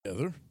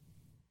together.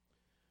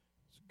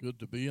 It's good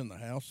to be in the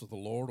house of the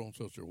Lord on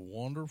such a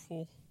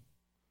wonderful,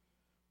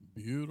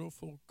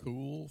 beautiful,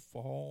 cool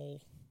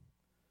fall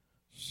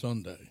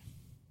Sunday.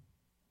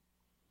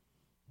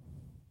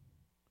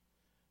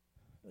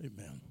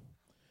 Amen.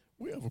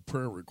 We have a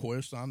prayer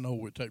request. I know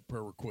we take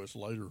prayer requests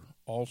later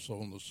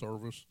also in the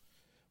service,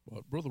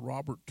 but Brother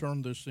Robert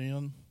turned this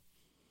in,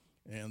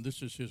 and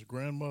this is his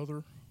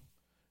grandmother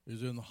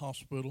is in the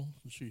hospital,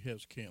 and she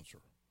has cancer.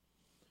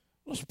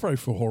 Let's pray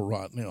for her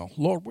right now.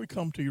 Lord, we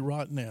come to you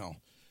right now.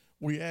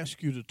 We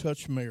ask you to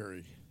touch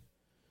Mary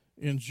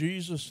in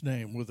Jesus'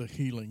 name with a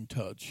healing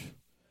touch.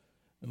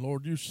 And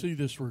Lord, you see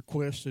this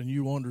request and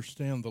you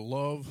understand the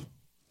love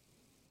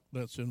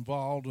that's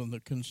involved and the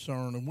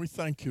concern. And we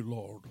thank you,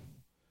 Lord.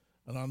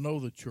 And I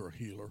know that you're a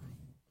healer.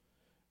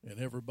 And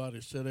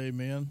everybody said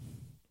amen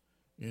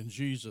in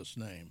Jesus'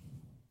 name.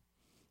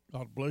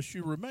 God bless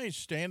you. Remain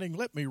standing.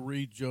 Let me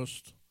read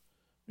just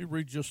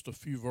a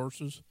few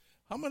verses.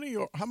 How many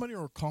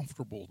are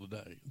comfortable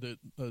today?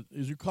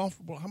 Is you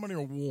comfortable? How many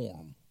are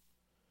warm?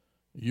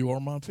 You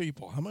are my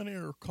people. How many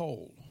are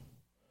cold?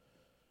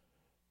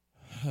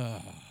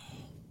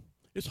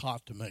 It's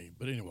hot to me,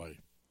 but anyway.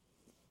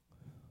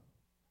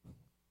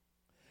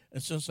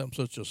 And since I'm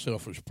such a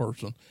selfish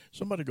person,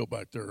 somebody go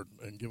back there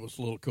and give us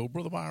a little cool.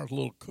 Brother Myers, a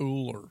little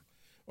cool,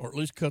 or at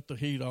least cut the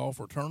heat off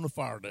or turn the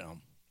fire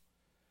down.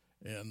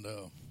 And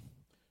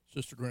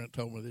Sister Grant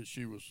told me that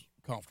she was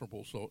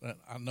comfortable, so and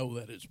I know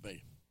that it's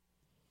me.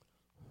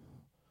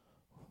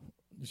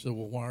 He said,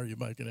 well, why are you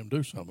making him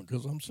do something?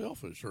 Because I'm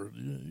selfish, or,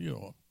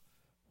 y'all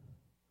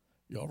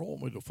don't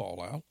want me to fall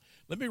out.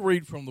 Let me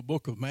read from the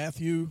book of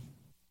Matthew,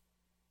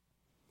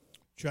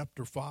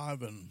 chapter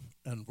 5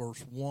 and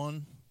verse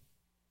 1.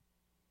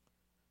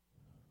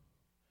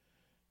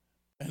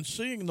 And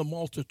seeing the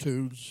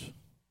multitudes,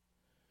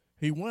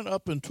 he went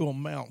up into a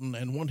mountain,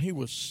 and when he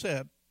was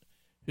set,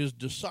 his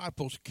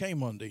disciples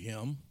came unto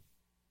him,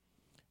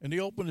 and he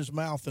opened his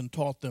mouth and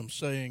taught them,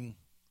 saying,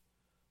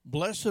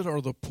 Blessed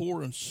are the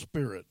poor in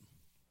spirit,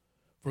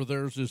 for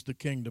theirs is the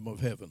kingdom of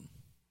heaven.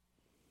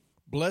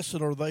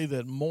 Blessed are they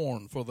that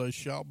mourn, for they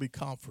shall be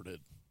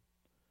comforted.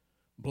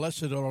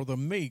 Blessed are the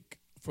meek,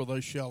 for they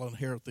shall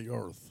inherit the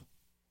earth.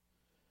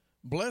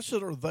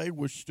 Blessed are they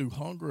which do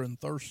hunger and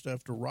thirst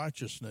after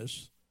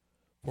righteousness,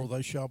 for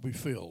they shall be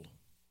filled.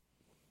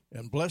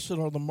 And blessed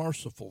are the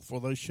merciful, for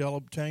they shall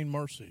obtain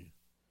mercy.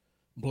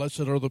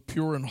 Blessed are the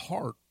pure in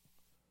heart,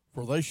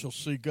 for they shall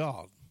see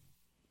God.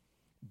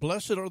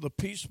 Blessed are the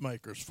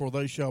peacemakers, for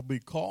they shall be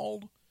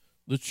called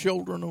the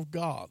children of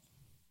God.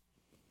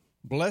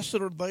 Blessed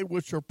are they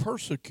which are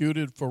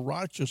persecuted for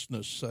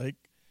righteousness' sake,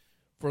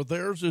 for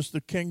theirs is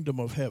the kingdom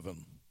of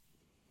heaven.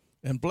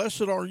 And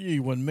blessed are ye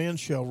when men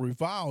shall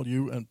revile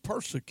you and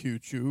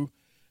persecute you,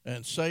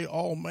 and say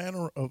all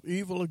manner of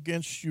evil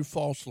against you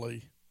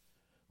falsely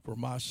for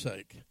my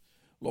sake.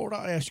 Lord,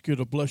 I ask you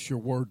to bless your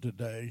word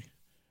today,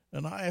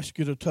 and I ask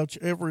you to touch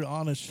every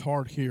honest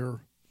heart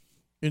here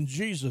in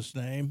Jesus'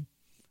 name.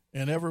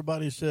 And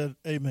everybody said,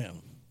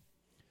 amen.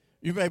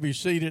 You may be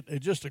seated. It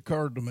just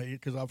occurred to me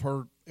because I've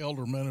heard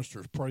elder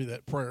ministers pray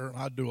that prayer, and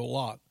I do a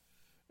lot.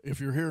 If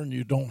you're here and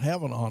you don't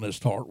have an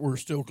honest heart, we're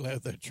still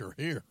glad that you're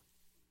here.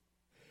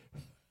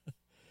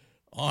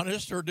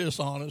 Honest or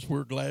dishonest,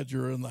 we're glad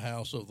you're in the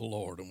house of the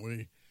Lord, and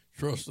we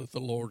trust that the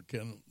Lord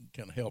can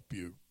help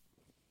you.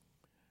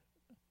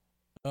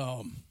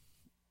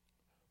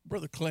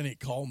 Brother Clenny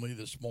called me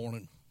this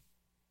morning,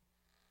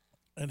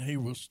 and he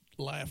was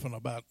laughing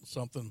about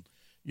something.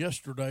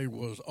 Yesterday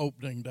was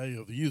opening day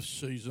of the youth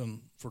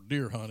season for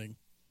deer hunting,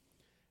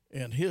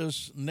 and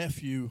his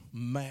nephew,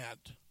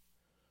 Matt,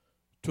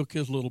 took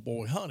his little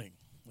boy hunting.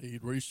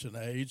 He'd reached an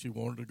age, he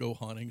wanted to go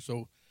hunting,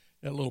 so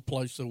that little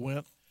place they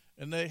went,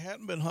 and they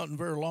hadn't been hunting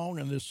very long,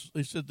 and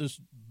they said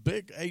this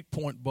big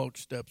 8-point buck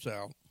steps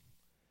out,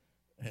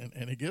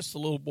 and he gets the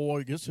little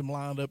boy, gets him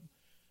lined up,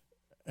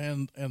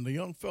 and the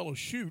young fellow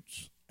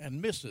shoots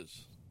and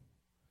misses.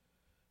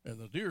 And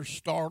the deer's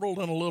startled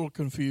and a little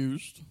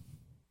confused,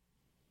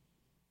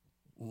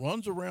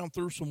 runs around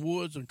through some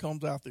woods and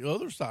comes out the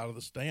other side of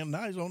the stand.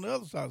 Now he's on the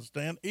other side of the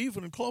stand,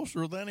 even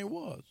closer than he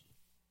was.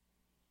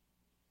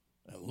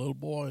 And the little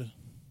boy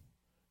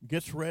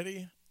gets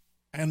ready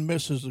and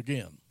misses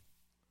again.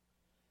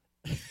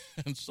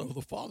 And so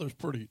the father's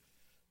pretty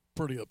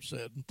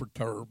upset and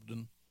perturbed.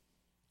 And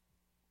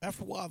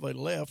after a while they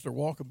left. They're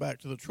walking back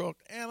to the truck,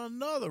 and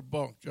another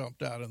buck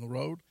jumped out in the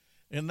road.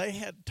 And they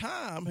had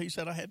time, he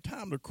said, I had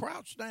time to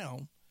crouch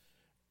down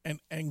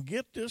and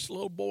get this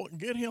little boy,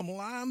 get him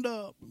lined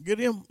up, get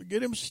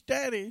him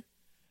steady.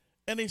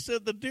 And he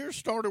said the deer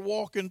started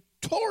walking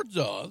towards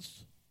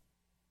us.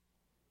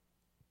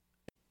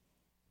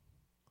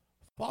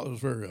 Father was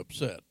very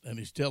upset, and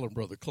he's telling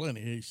Brother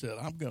Clenny, he said,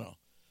 Uncle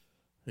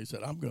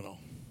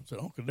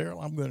Darrell,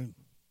 I'm going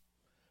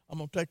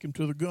to take him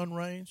to the gun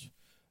range,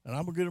 and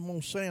I'm going to get him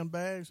on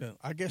sandbags, and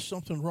I guess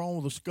something's wrong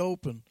with the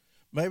scope, and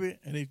maybe,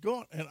 and he's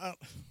going,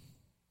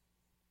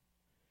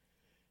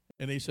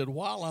 and he said,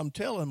 while I'm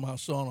telling my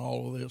son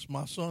all of this,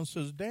 my son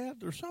says,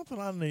 Dad, there's something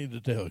I need to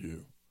tell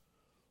you.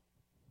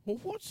 well,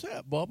 what's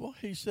that, Bubba?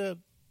 He said,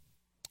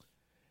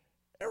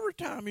 every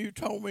time you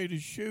told me to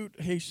shoot,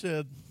 he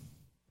said,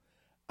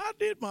 I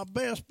did my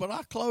best, but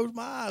I closed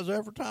my eyes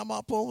every time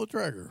I pulled the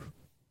trigger.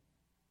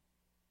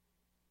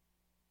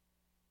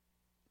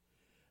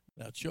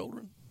 Now,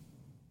 children,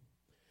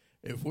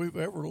 if we've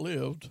ever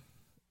lived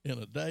in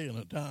a day and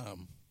a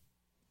time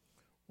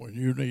when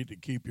you need to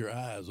keep your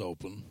eyes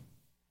open,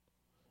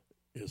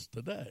 it's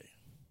today.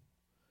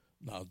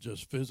 Not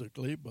just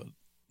physically,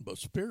 but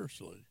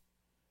spiritually.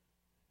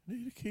 You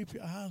need to keep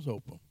your eyes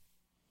open.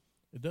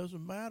 It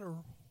doesn't matter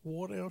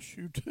what else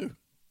you do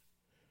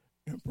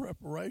in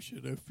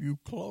preparation. If you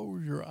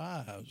close your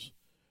eyes,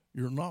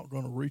 you're not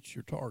going to reach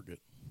your target.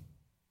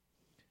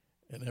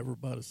 And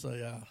everybody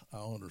say, I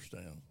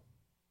understand.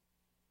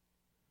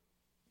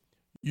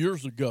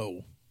 Years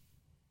ago,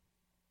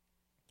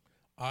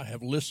 I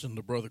have listened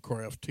to Brother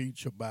Kraft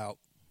teach about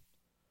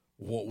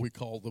what we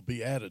call the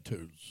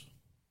Beatitudes.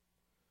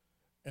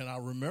 And I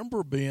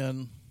remember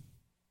being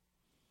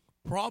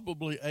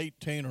probably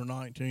 18 or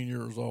 19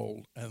 years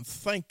old and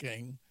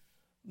thinking,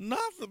 not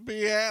the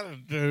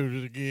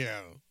Beatitudes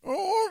again. I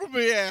want the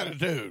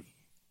Beatitudes.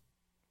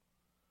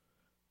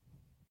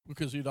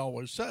 Because he'd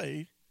always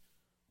say,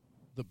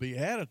 the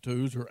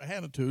Beatitudes are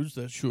attitudes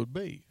that should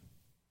be.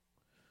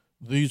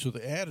 These are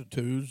the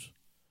attitudes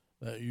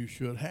that you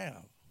should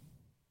have.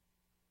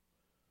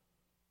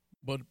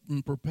 But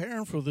in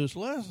preparing for this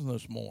lesson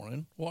this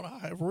morning, what I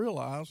have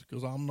realized,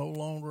 because I'm no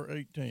longer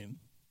 18,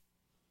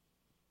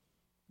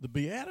 the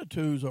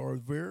Beatitudes are a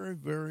very,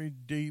 very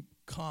deep,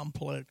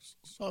 complex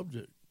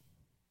subject.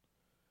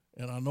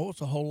 And I know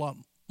it's a whole lot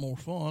more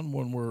fun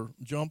when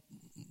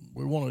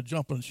we want to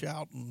jump and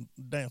shout and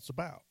dance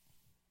about.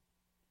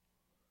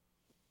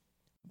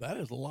 That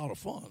is a lot of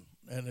fun,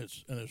 and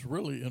it's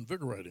really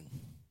invigorating.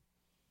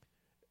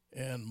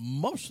 And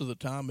most of the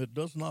time, it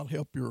does not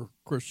help your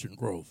Christian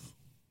growth.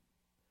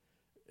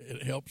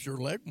 It helps your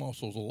leg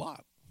muscles a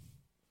lot.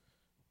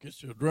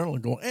 Gets your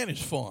adrenaline going, and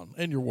it's fun,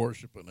 and you're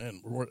worshiping,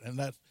 and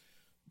that's.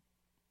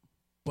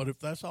 But if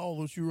that's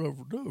all that you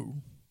ever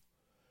do,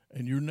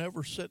 and you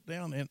never sit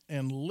down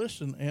and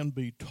listen and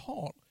be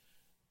taught,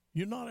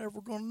 you're not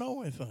ever going to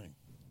know anything.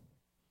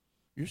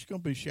 You're just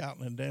going to be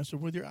shouting and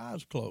dancing with your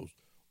eyes closed,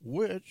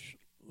 which,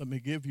 let me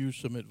give you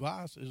some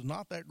advice, is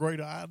not that great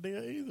an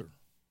idea either.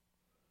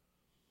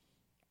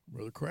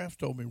 Brother Kraft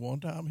told me one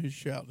time he's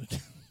shouting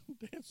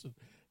and dancing,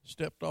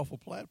 stepped off a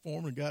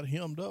platform and got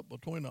hemmed up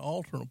between the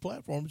altar and the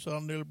platform. He said, I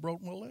nearly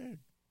broke my leg.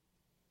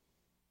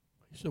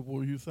 He said,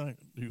 well, do you think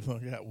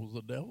that was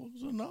the devil? I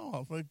said, no,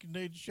 I think you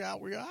need to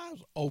shout with your eyes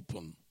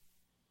open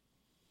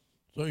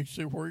so you can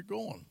see where you're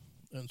going.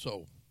 And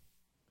so,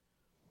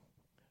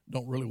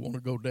 don't really want to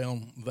go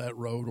down that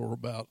road or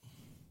about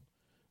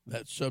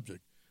that subject.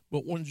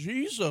 But when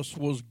Jesus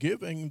was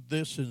giving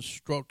this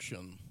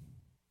instruction,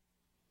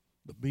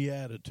 the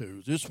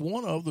Beatitudes, it's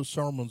one of the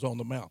Sermons on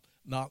the Mount,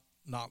 not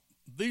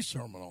the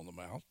Sermon on the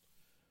Mount.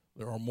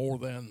 There are more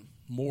than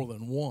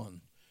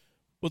one.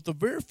 But the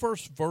very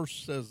first verse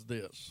says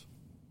this,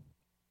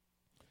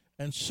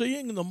 and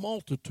seeing the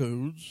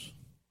multitudes,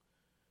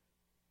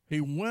 he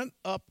went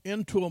up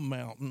into a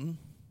mountain,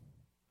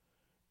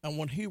 and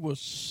when he was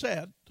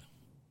set,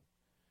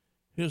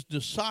 his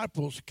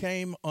disciples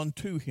came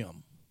unto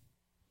him.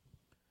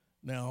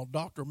 Now,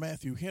 Dr.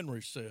 Matthew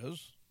Henry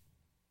says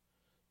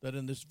that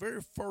in this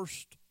very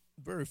first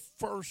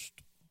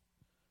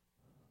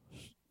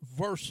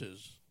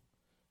verses,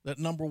 that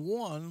number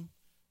one,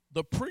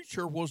 the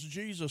preacher was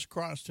Jesus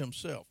Christ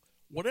himself.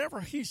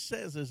 Whatever he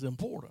says is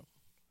important.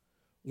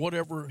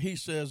 Whatever he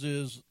says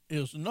is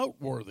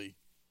noteworthy.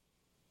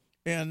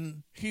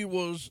 And he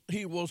was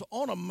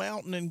on a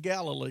mountain in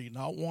Galilee,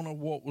 not one of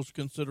what was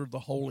considered the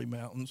holy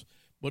mountains,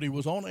 but he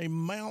was on a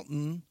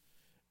mountain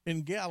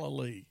in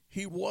Galilee.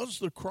 He was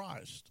the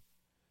Christ.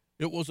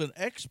 It was an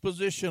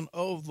exposition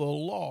of the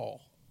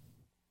law,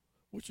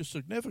 which is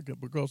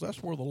significant because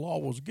that's where the law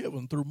was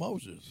given through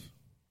Moses.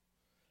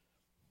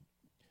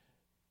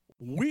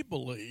 We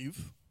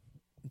believe,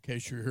 in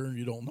case you're here and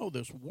you don't know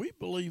this, we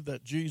believe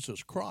that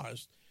Jesus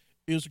Christ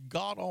is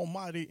God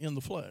Almighty in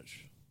the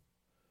flesh.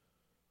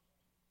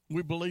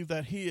 We believe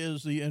that he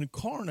is the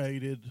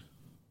incarnated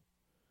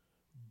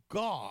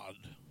God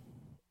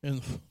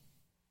in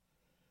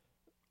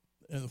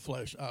the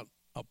flesh. I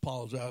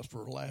apologize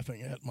for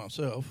laughing at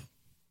myself,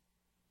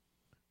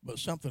 but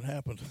something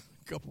happened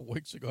a couple of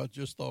weeks ago. I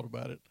just thought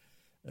about it,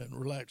 and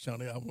relax,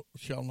 honey, I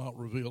shall not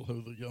reveal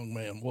who the young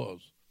man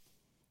was.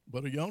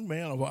 But a young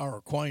man of our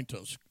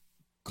acquaintance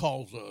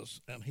calls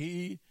us, and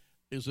he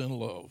is in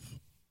love.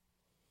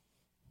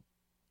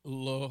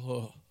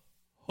 Love.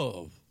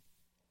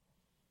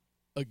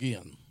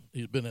 Again,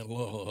 he's been in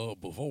love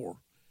before.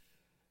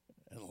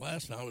 And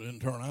last night it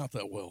didn't turn out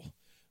that well.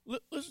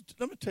 Let me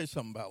tell you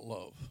something about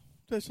love.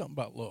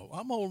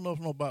 I'm old enough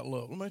to know about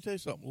love. Let me tell you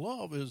something.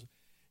 Love is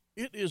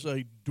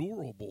a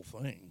durable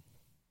thing.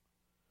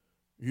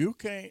 You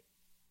can't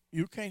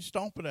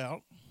stomp it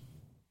out.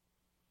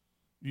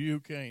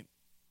 You can't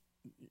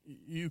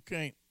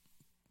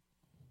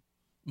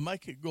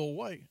make it go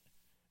away.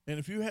 And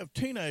if you have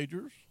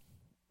teenagers,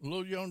 a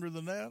little younger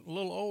than that, a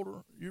little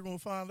older, you're going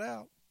to find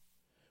out.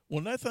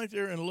 When they think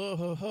they're in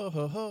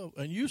love,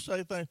 and you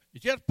say things,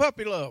 it's just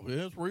puppy love.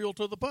 It's real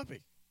to the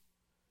puppy.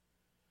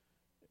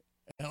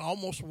 And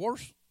almost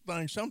worse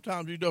thing,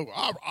 sometimes you do,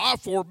 I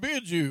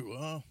forbid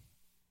you.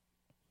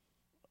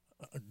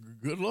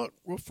 Good luck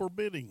with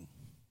forbidding.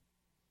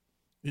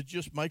 It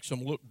just makes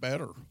them look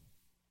better.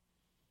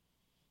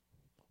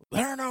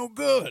 They're no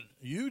good.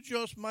 You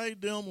just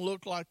made them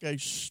look like a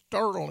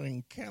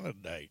sterling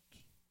candidate.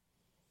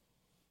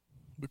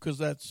 Because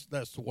that's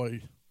the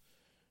way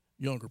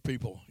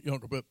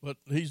but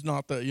he's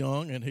not that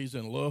young, and he's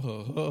in love.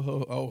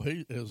 Oh,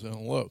 he is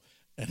in love.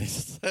 And he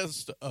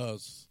says to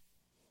us,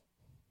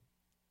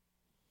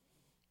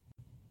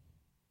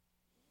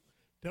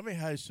 tell me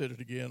how he said it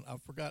again.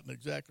 I've forgotten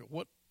exactly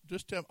what.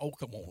 Just tell me. Oh,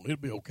 come on. It'll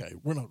be okay.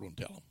 We're not going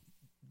to tell them.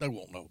 They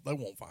won't know. They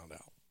won't find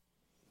out.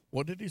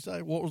 What did he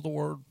say? What was the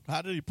word?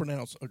 How did he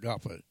pronounce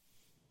agape?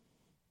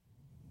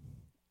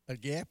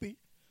 Agape?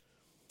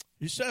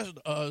 He says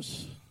to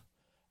us,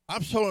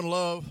 I'm so in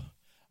love,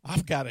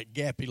 I've got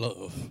agape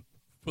love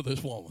for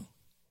this woman.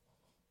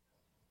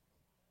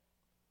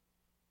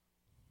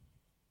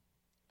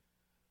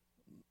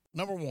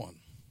 Number one.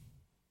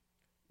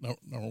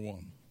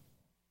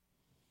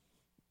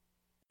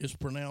 It's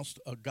pronounced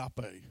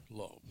agape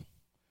love.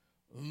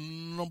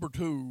 Number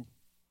two,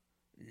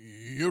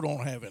 you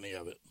don't have any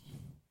of it.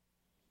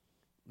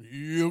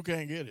 You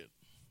can't get it.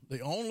 The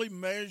only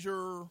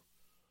measure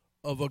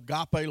of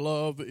agape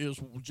love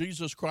is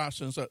Jesus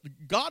Christ. And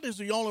God is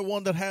the only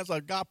one that has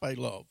agape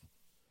love.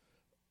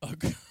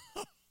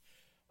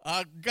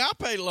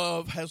 Agape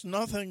love has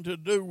nothing to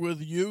do with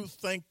you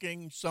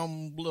thinking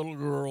some little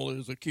girl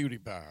is a cutie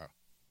pie.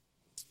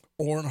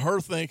 Or in her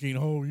thinking,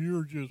 oh,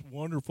 you're just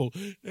wonderful.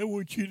 I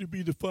want you to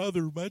be the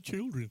father of my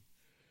children.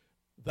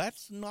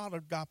 That's not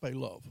agape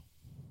love.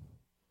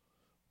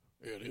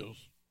 It is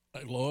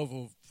a love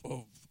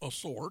of a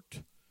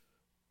sort.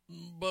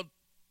 But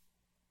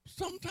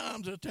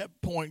sometimes at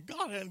that point,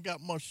 God hadn't got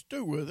much to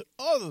do with it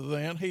other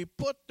than he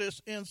put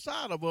this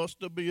inside of us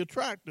to be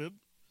attracted.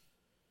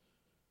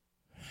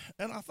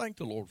 And I thank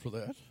the Lord for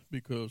that,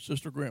 because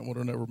Sister Grant would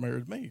have never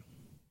married me.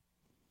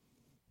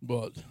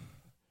 But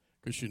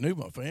because she knew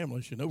my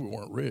family, she knew we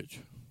weren't rich.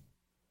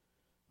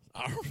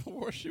 I don't know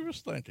what she was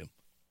thinking.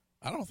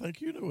 I don't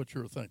think you knew what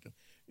you were thinking.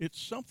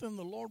 It's something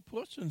the Lord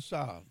puts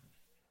inside.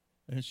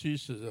 And she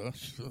says,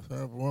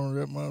 I've learned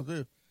that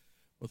myself.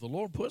 But the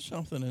Lord put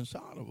something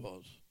inside of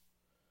us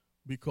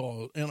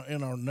because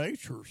in our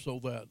nature, so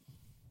that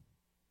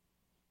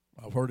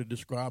I've heard it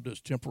described as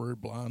temporary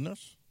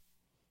blindness.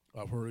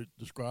 I've heard it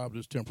described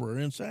as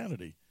temporary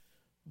insanity.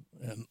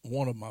 And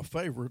one of my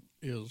favorite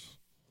is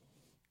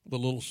the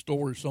little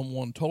story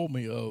someone told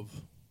me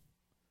of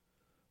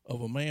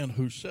a man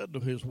who said to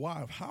his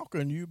wife, how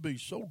can you be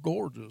so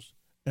gorgeous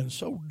and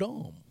so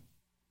dumb?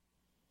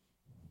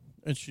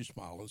 And she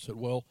smiled and said,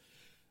 well,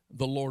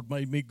 the Lord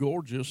made me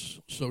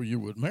gorgeous so you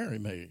would marry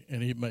me,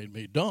 and he made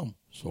me dumb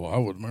so I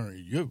would marry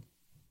you.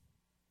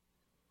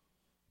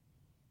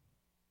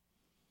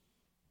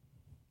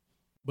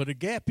 But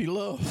agape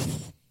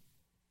love,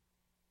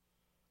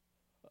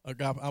 I'm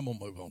gonna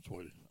move on,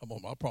 sweetie.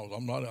 I promise.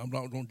 I'm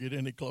not gonna get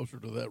any closer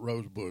to that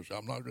rose bush.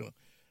 I'm not gonna.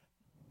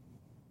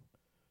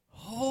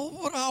 Oh,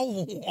 but I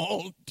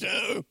want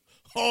to.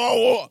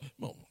 No,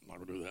 I'm not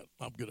gonna do that.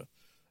 I'm gonna.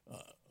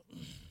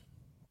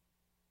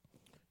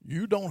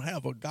 You don't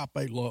have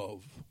agape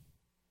love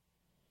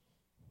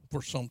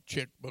for some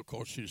chick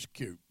because she's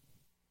cute.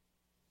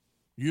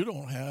 You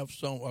don't have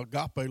some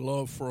agape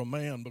love for a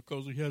man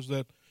because he has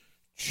that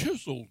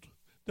chiseled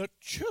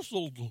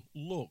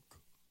look.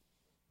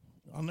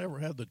 I never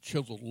had the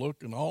chiseled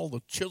look, and all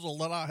the chisel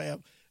that I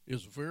have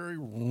is very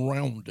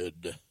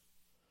rounded.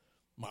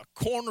 My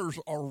corners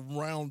are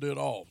rounded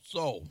off.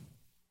 So,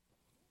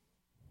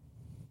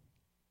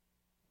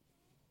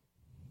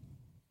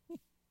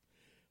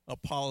 I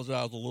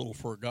apologize a little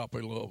for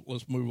agape love.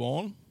 Let's move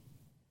on.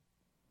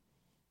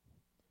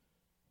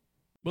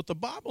 But the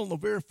Bible in the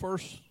very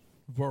first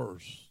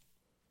verse,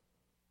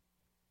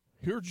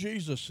 here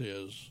Jesus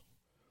is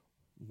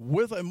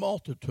with a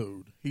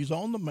multitude. He's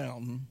on the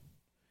mountain.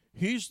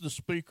 He's the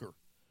speaker.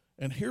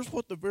 And here's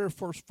what the very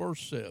first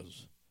verse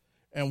says.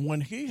 And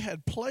when he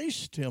had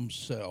placed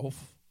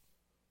himself,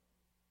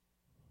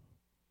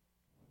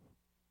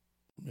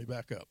 let me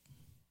back up.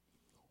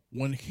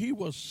 When he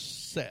was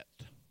set,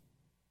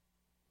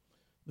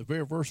 the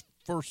very verse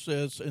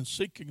says, and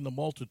seeking the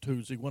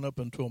multitudes, he went up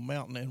into a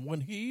mountain. And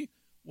when he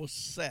was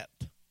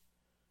set,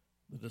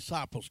 the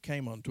disciples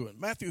came unto him.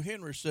 Matthew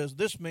Henry says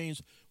this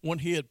means when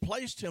he had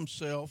placed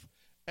himself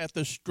at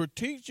the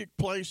strategic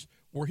place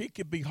where he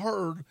could be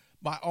heard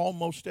by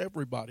almost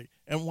everybody.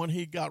 And when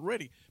he got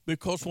ready,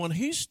 because when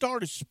he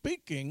started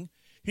speaking,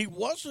 he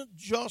wasn't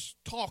just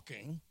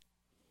talking.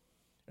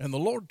 And the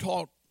Lord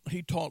taught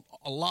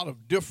a lot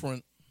of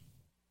different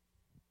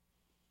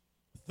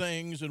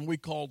things, and we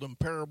called them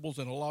parables,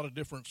 and a lot of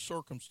different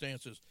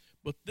circumstances.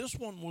 But this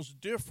one was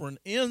different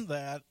in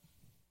that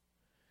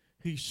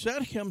he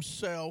set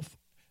himself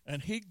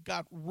and he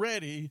got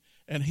ready,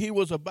 and he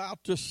was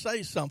about to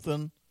say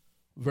something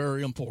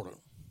very important.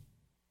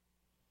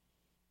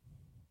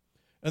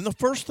 And the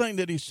first thing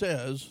that he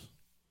says,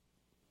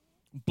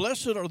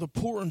 blessed are the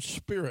poor in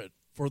spirit,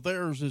 for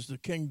theirs is the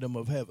kingdom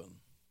of heaven.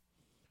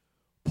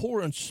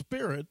 Poor in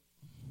spirit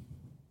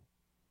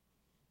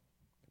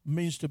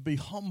means to be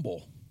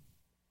humble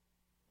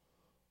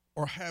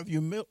or have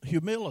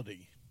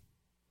humility,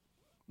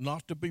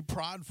 not to be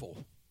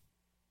prideful.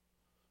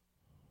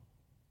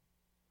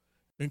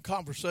 In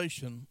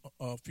conversation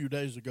a few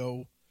days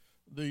ago,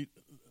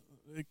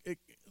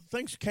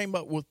 things came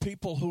up with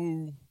people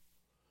who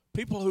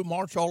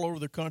march all over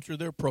the country.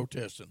 They're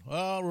protesting.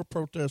 Oh, we're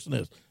protesting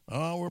this.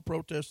 Oh, we're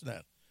protesting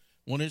that.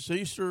 When it's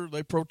Easter,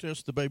 they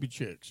protest the baby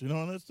chicks. You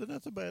know, and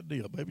that's a bad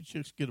deal. Baby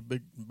chicks get a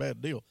bad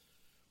deal.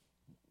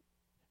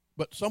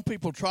 But some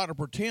people try to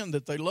pretend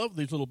that they love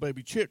these little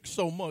baby chicks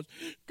so much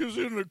because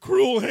they're in the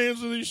cruel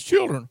hands of these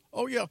children.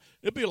 Oh, yeah,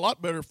 it'd be a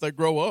lot better if they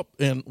grow up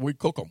and we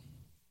cook them.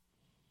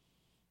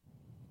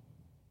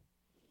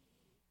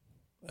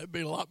 That'd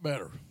be a lot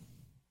better.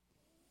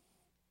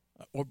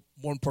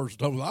 One person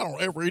told me, I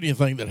don't ever eat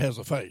anything that has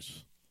a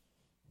face.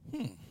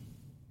 You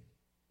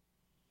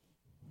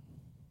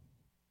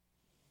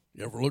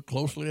ever look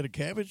closely at a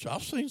cabbage?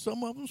 I've seen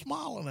some of them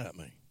smiling at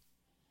me.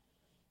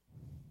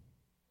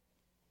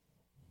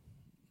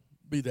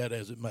 Be that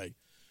as it may.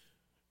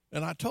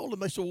 And I told them,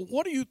 they said, well,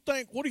 what do you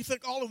think? What do you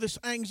think all of this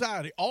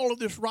anxiety, all of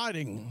this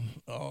writing,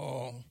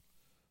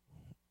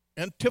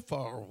 Antifa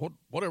or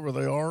whatever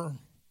they are,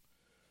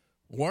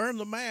 wearing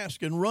the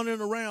mask and running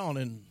around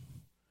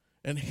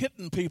and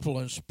hitting people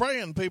and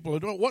spraying people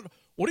and doing what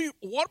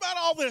about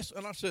all this?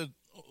 And I said,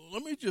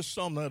 let me just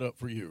sum that up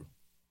for you.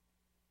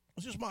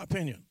 It's just my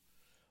opinion.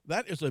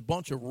 That is a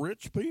bunch of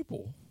rich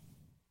people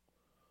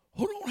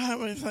who don't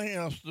have anything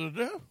else to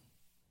do.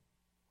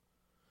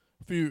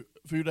 A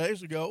few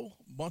days ago,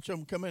 a bunch of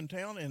them come in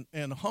town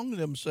and hung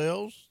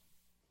themselves,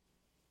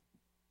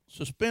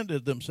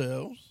 suspended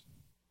themselves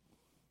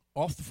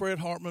off the Fred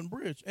Hartman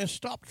Bridge and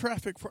stopped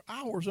traffic for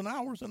hours and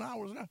hours and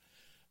hours and hours.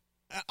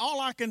 All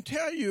I can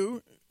tell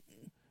you,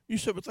 you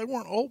said, but they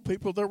weren't old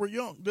people, they were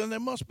young. Then they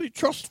must be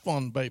trust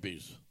fund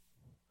babies.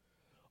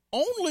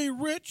 Only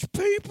rich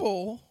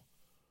people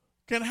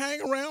can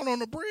hang around on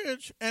the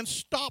bridge and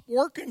stop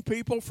working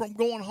people from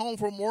going home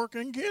from work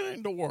and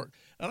getting to work.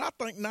 And I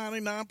think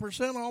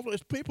 99% of it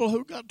is people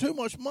who got too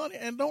much money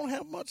and don't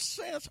have much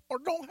sense or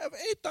don't have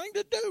anything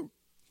to do.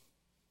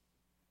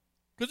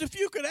 Because if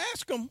you could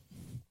ask them,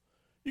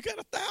 you got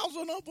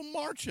 1,000 of them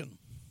marching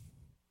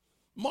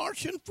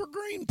for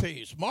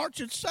Greenpeace,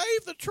 marching,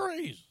 save the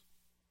trees.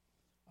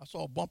 I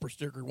saw a bumper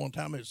sticker one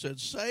time that said,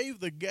 save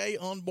the gay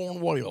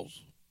unborn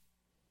whales.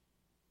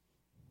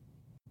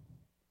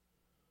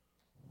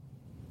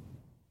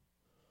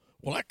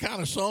 Well, that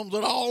kind of sums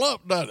it all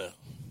up, doesn't it?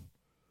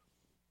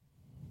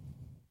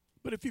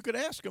 But if you could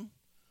ask them,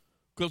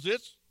 because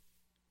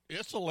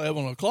it's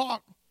 11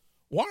 o'clock,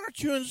 why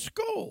aren't you in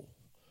school?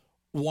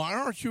 Why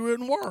aren't you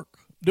in work?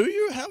 Do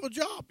you have a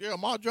job? Yeah,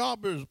 my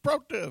job is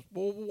protest.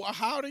 Well,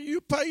 how do you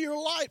pay your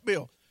light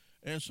bill?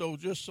 And so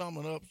just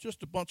summing up, it's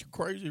just a bunch of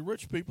crazy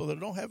rich people that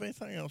don't have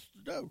anything else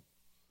to do.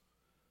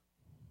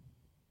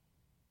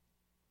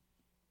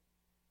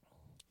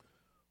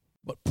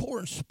 But poor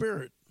in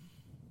spirit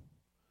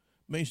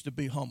means to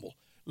be humble.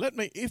 Let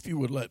me, if you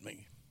would let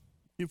me,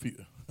 if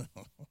you,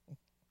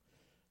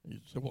 you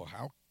say, well,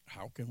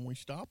 how can we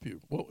stop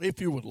you? Well,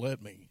 if you would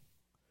let me,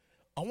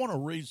 I want to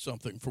read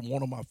something from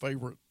one of my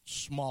favorite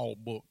small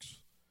books.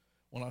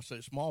 When I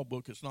say small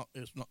book, it's not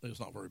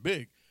very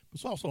big, but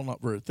it's also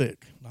not very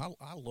thick.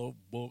 I love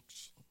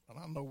books, and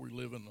I know we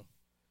live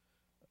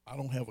I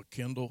don't have a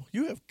Kindle.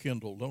 You have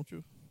Kindle, don't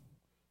you?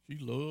 She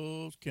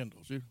loves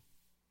Kindles. She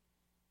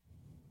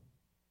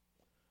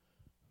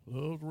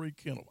loves to read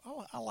Kindle.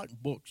 I like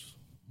books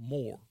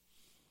more,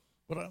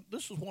 but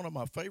this is one of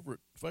my favorite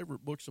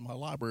books in my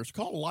library. It's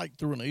called Light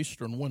Through an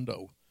Eastern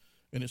Window,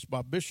 and it's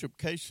by Bishop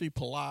K.C.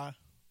 Pillai,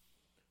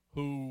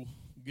 who,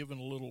 given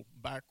a little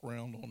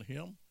background on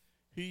him,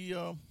 he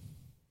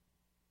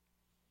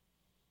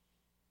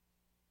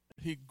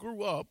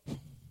grew up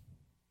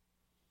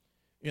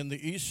in the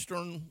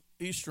Eastern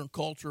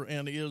culture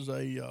and is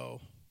a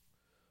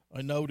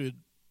noted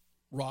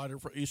writer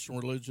for Eastern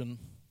religion.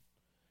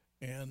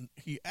 And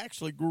he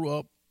actually grew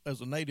up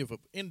as a native of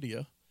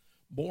India,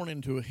 born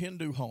into a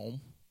Hindu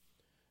home,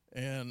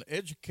 and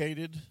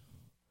educated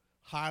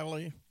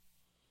highly.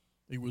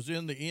 He was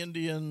in the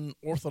Indian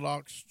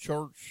Orthodox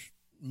Church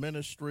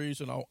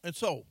ministries and all. And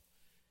so,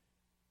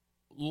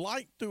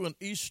 Light Through an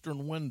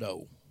Eastern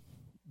Window,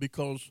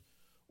 because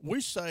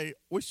we say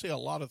a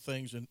lot of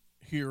things in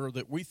here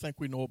that we think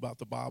we know about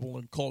the Bible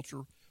and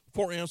culture.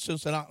 For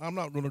instance, and I'm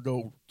not going to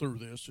go through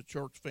this. The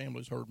church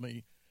family's heard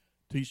me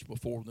teach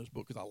before in this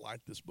book because I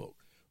like this book.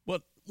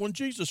 But when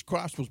Jesus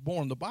Christ was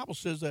born, the Bible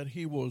says that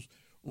he was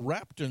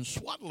wrapped in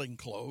swaddling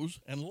clothes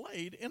and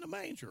laid in a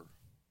manger.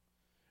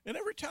 And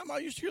every time I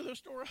used to hear this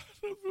story,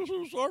 I feel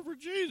so sorry for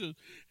Jesus.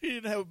 He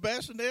didn't have a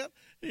bassinet.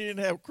 He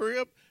didn't have a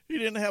crib. He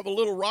didn't have a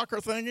little rocker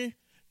thingy.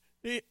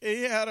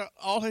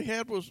 All he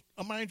had was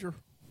a manger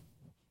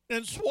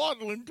and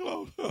swaddling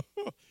clothes.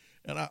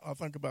 And I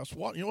think about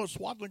swaddling. You know what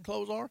swaddling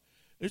clothes are?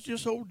 It's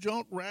just old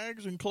junk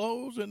rags and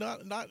clothes, and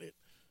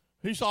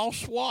he's all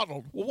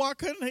swaddled. Well, why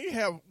couldn't he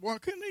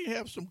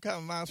have some kind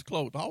of nice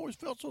clothes? I always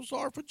felt so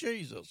sorry for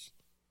Jesus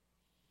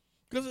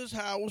because it's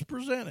how it was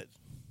presented.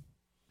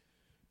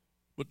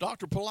 But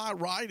Dr. Pillai,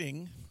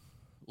 writing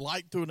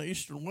Light Through an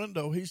Eastern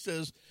Window, he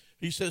says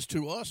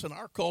to us in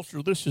our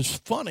culture, this is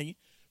funny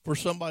for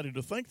somebody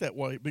to think that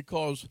way,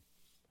 because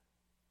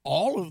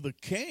all of the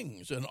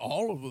kings and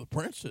all of the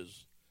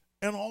princes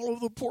and all of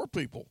the poor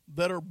people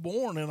that are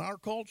born in our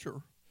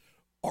culture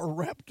are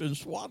wrapped in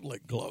swaddling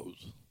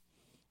clothes.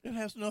 It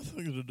has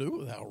nothing to do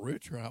with how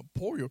rich or how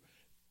poor you are.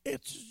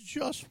 It's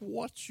just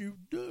what you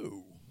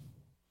do.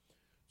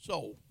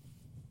 So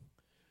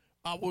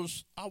I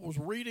was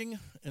reading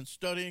and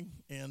studying,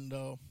 and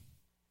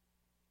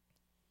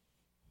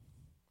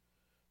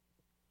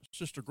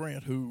Sister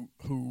Grant,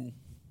 who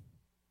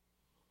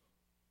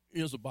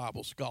is a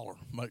Bible scholar,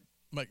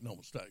 make no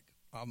mistake.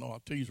 I know I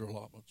tease her a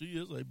lot, but she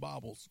is a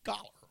Bible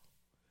scholar.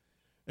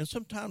 And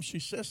sometimes she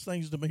says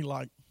things to me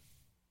like,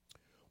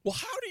 well,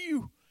 how do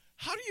you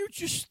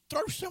just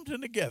throw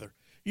something together?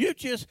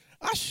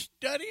 I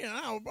study and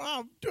I'll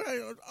do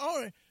it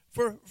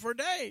for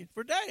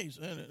days.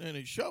 And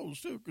it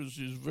shows, too, because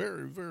she's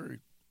very, very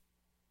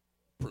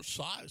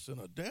precise and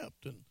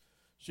adept. And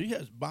she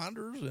has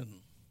binders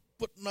and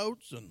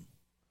footnotes,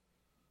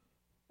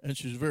 and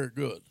she's very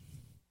good.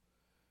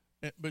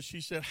 But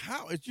she said,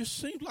 how? It just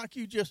seems like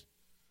you just,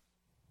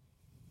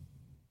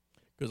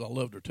 because I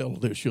loved her tell her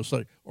this. She'll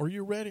say, are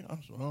you ready? I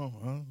said,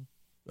 no,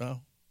 I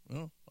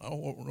don't know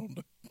what we're going to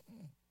do.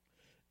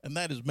 And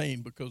that is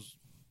mean, because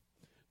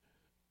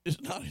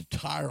it's not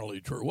entirely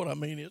true. What I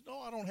mean is, no,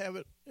 I don't have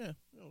it. Yeah,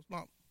 it's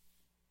not.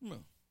 No,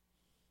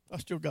 I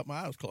still got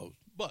my eyes closed.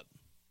 But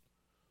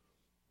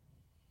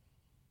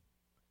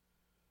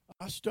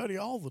I study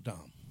all the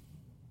time.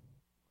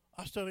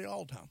 I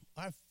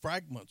have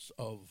fragments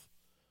of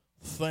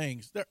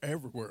things. They're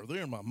everywhere.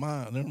 They're in my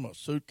mind. They're in my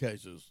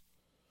suitcases.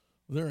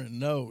 They're in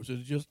notes.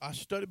 It's just, I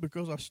study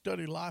because I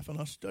study life, and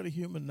I study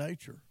human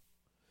nature,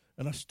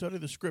 and I study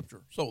the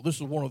Scripture. So this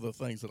is one of the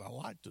things that I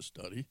like to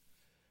study,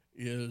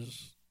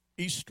 is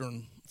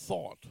Eastern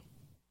thought.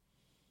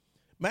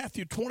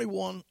 Matthew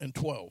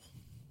 21:12.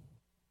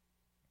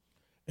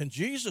 And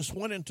Jesus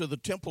went into the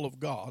temple of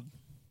God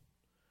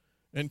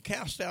and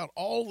cast out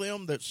all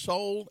them that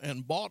sold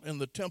and bought in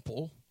the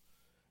temple,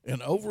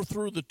 and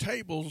overthrew the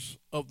tables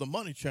of the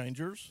money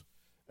changers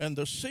and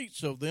the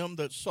seats of them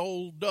that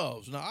sold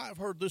doves. Now, I have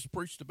heard this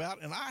preached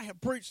about, and I have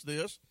preached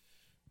this,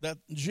 that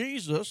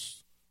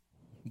Jesus,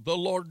 the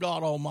Lord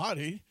God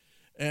Almighty,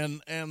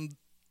 and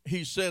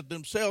he said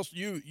themselves,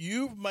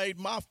 you've made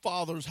my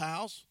Father's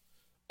house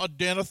a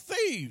den of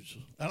thieves,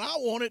 and I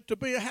want it to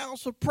be a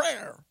house of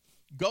prayer.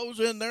 Goes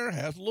in there,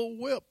 has a little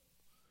whip.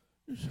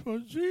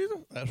 Well, Jesus,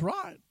 that's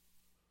right.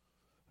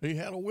 He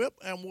had a whip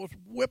and was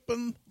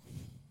whipping.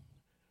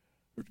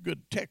 There's a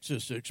good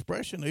Texas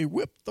expression. He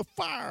whipped the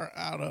fire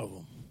out of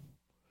them.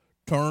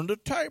 Turned the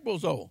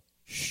tables over.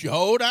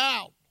 Showed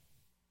out.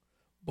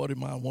 Buddy of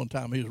mine one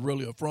time, he was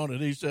really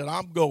affronted. He said,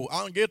 I'm going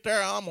to get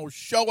there, I'm going to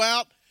show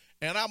out,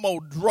 and I'm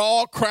going to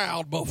draw a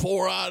crowd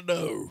before I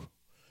do.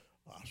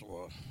 I said,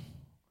 well,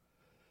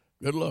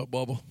 good luck,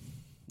 Bubba.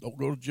 Don't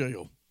go to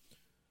jail.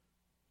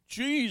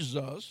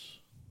 Jesus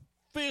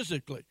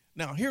physically.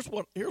 Now, here's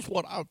what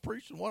I've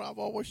preached and what I've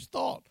always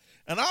thought.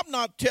 And I'm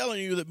not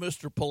telling you that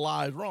Mr.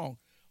 Pillai is wrong.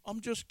 I'm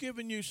just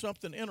giving you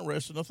something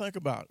interesting to think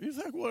about. You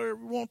think whatever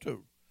you want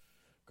to.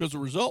 Because the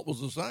result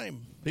was the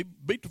same. He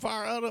beat the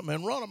fire out of them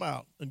and run them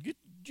out. And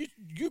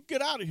you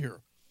get out of here.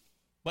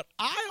 But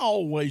I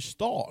always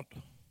thought,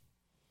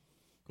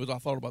 because I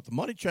thought about the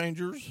money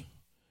changers,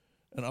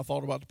 and I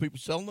thought about the people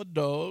selling the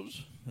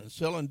doves and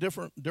selling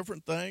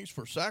different things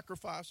for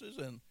sacrifices,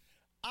 and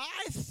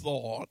I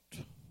thought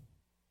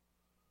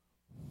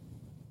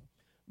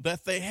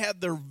that they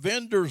had their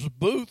vendor's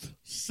booth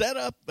set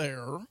up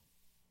there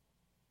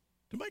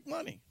to make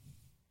money.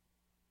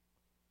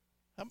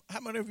 How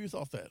many of you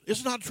thought that?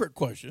 It's not a trick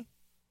question.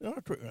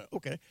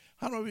 Okay.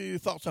 How many of you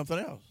thought something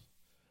else?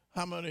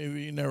 How many of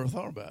you never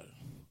thought about it?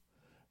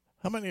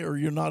 How many are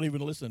you not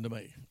even listening to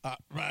me?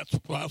 That's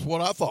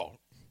what I thought.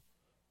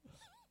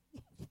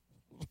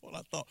 That's what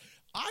I thought.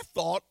 I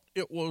thought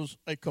it was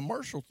a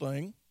commercial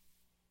thing.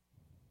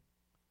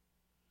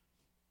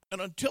 And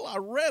until I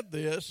read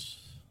this,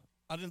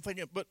 I didn't think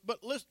it. But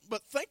listen.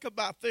 But think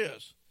about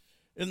this: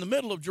 in the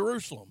middle of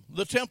Jerusalem,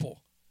 the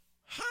temple.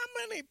 How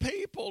many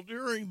people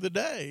during the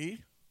day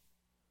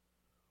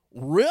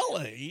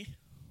really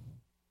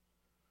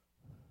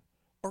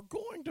are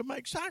going to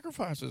make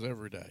sacrifices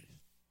every day?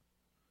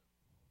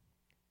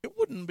 It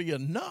wouldn't be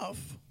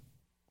enough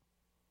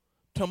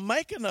to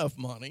make enough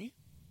money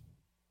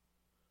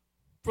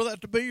for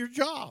that to be your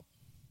job.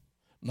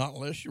 Not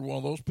unless you're one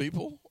of those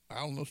people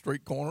out on the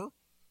street corner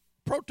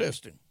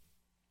protesting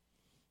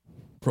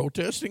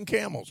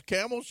camels.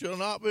 Camels should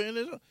not be in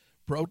this.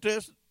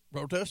 Protest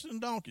protesting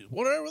donkeys,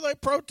 whatever they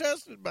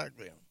protested back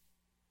then.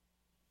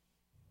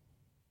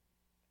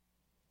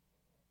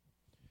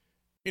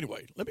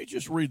 Anyway, let me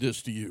just read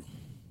this to you.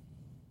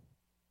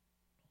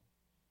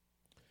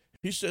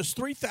 He says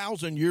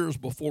 3,000 years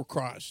before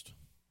Christ,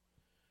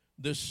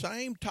 this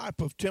same type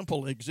of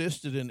temple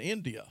existed in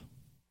India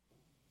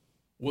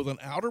with an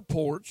outer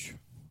porch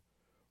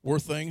where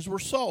things were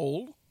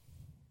sold,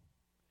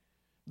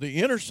 the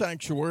inner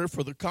sanctuary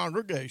for the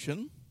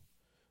congregation,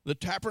 the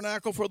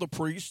tabernacle for the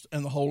priest,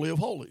 and the Holy of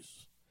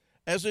Holies.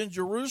 As in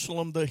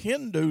Jerusalem, the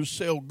Hindus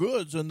sell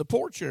goods in the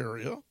porch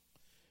area,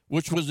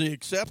 which was the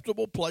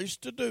acceptable place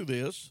to do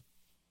this.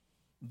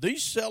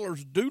 These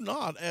sellers do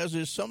not, as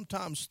is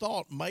sometimes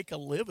thought, make a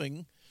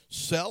living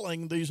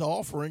selling these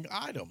offering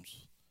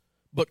items,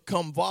 but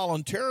come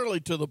voluntarily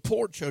to the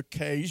porch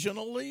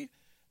occasionally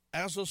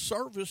as a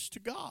service to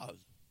God,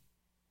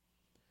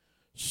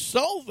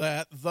 so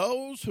that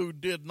those who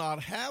did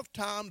not have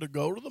time to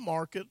go to the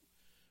market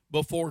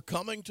before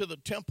coming to the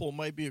temple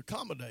may be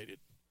accommodated.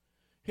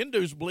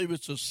 Hindus believe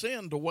it's a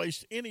sin to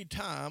waste any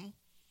time,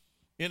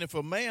 and if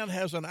a man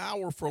has an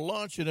hour for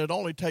lunch and it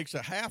only takes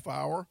a half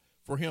hour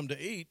for him to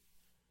eat,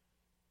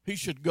 he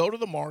should go to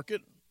the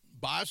market,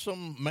 buy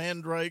some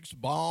mandrakes,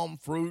 balm,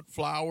 fruit,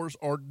 flowers,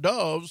 or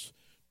doves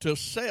to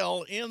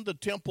sell in the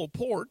temple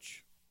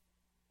porch,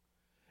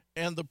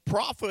 and the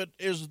profit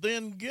is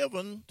then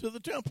given to the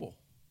temple.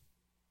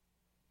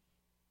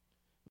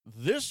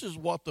 This is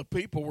what the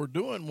people were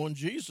doing when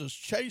Jesus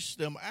chased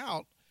them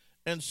out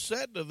and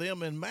said to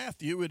them in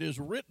Matthew, "It is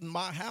written,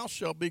 my house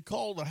shall be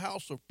called a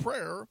house of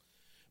prayer,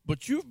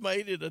 but you've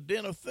made it a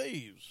den of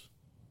thieves."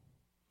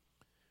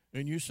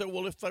 And you say,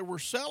 well, if they were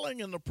selling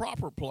in the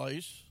proper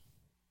place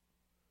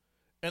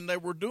and they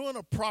were doing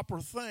a proper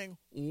thing,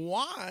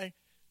 why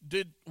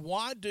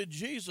did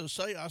Jesus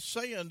say, "I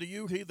say unto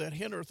you, he that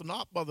entereth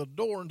not by the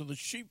door into the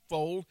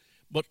sheepfold,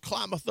 but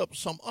climbeth up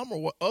some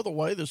other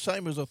way, the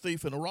same as a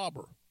thief and a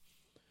robber"?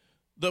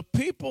 The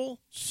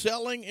people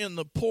selling in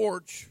the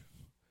porch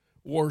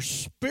were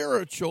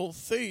spiritual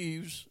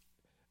thieves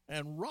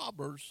and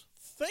robbers,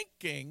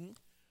 thinking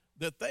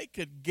that they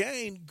could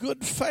gain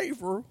good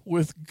favor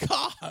with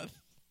God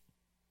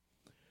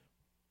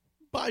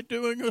by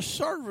doing a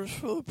service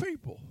for the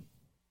people.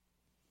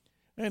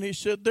 And he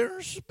said,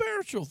 they're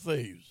spiritual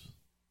thieves.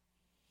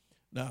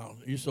 Now,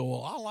 you say,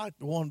 well, I like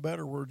the one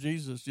better where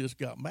Jesus just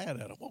got mad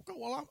at him. Okay,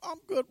 well, I'm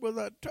good with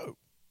that too.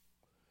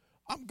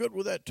 I'm good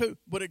with that too.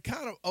 But it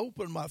kind of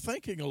opened my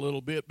thinking a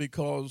little bit,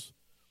 because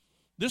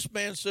this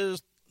man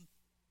says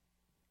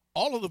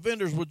all of the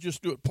vendors would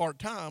just do it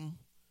part-time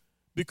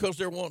because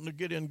they're wanting to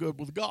get in good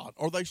with God,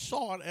 or they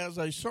saw it as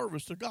a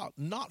service to God,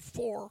 not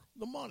for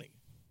the money.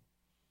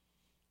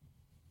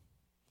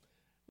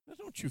 Now,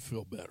 don't you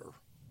feel better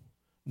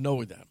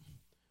knowing that?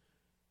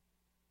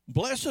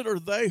 Blessed are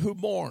they who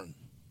mourn,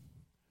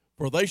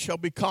 for they shall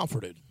be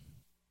comforted.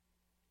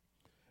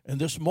 And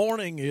this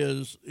morning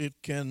it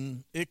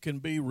can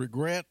be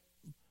regret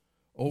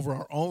over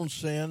our own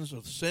sins,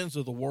 or the sins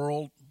of the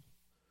world,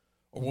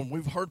 or when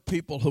we've hurt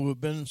people who have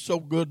been so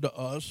good to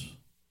us.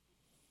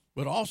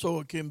 But also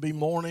it can be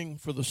mourning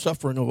for the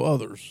suffering of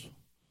others.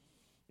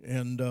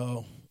 And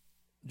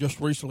just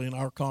recently in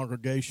our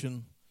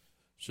congregation,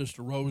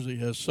 Sister Rosie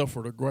has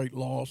suffered a great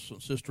loss,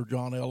 and Sister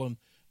John Ellen.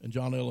 And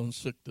John Ellen's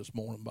sick this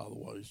morning, by the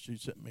way. She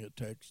sent me a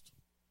text.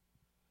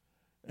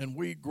 And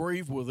we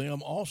grieve with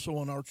them. Also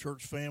in our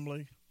church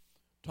family,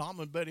 Tom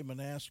and Betty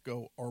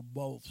Manasco are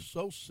both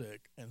so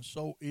sick and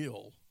so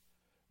ill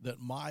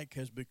that Mike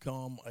has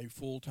become a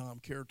full-time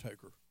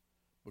caretaker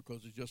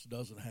because he just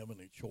doesn't have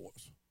any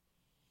choice.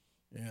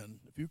 And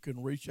if you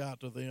can reach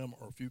out to them,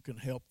 or if you can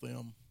help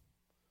them,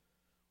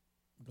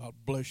 God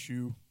bless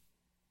you.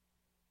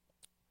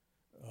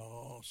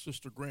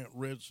 Sister Grant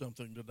read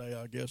something today,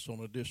 I guess, on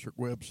a district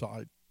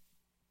website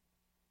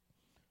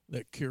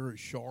that Kerry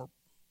Sharp's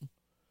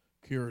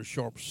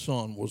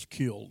son was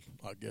killed,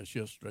 I guess,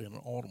 yesterday in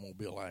an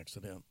automobile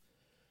accident.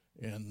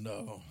 And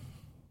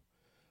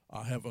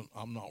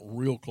I'm not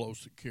real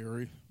close to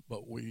Kerry,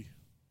 but we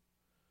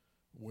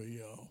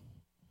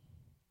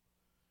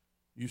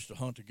used to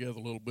hunt together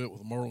a little bit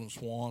with Merlin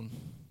Swan.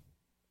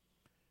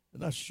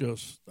 And that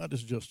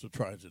is just a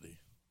tragedy.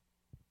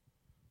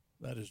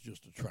 That is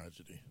just a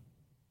tragedy.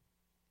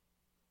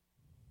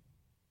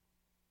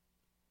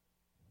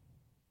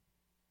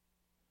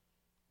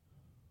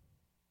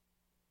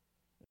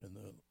 And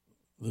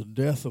the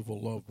death of a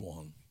loved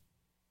one,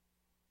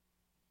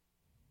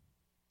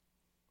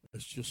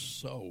 it's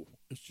just so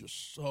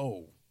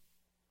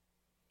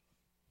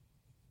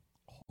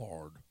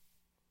hard.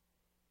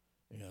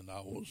 And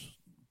I was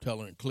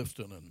telling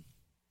Clifton and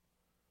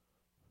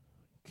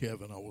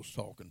Kevin, I was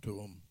talking to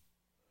them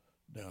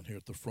down here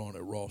at the front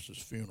at Ross's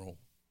funeral.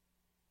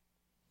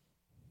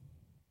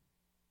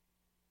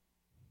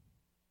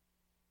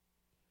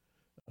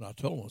 And I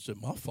told them, I said,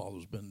 my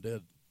father's been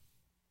dead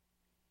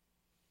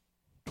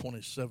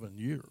 27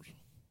 years.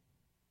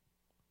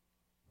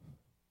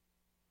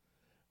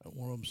 And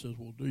one of them says,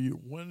 well,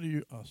 when do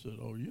you? I said,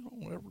 oh, you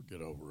don't ever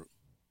get over it.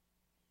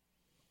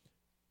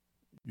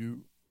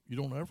 You You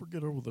don't ever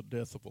get over the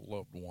death of a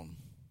loved one,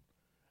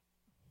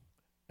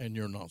 and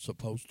you're not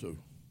supposed to.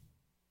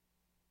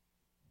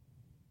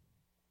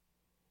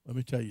 Let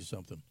me tell you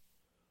something.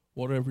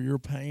 Whatever your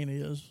pain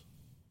is,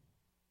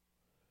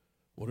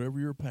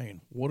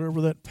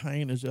 whatever that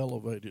pain is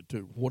elevated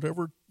to,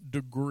 whatever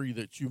degree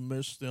that you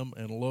miss them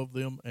and love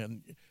them,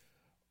 and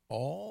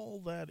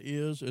all that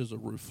is a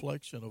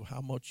reflection of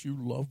how much you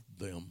loved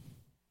them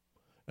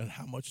and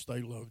how much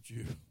they loved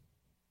you.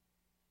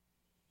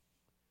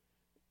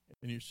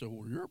 And you say,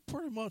 well, you're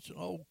pretty much an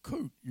old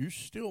coot. You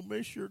still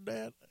miss your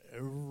dad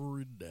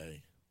every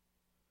day.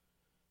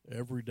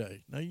 Every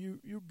day. Now,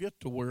 you get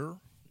to where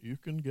you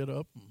can get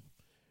up and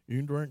you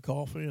can drink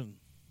coffee and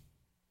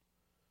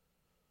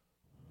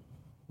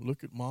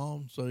look at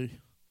mom and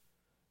say,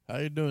 how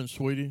you doing,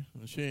 sweetie?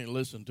 And she ain't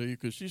listening to you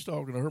because she's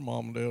talking to her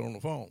mom and dad on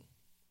the phone.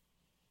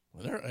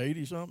 And they're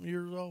 80-something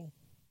years old,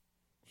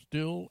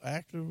 still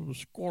active as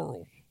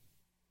squirrels.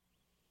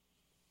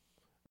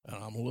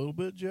 And I'm a little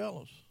bit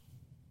jealous.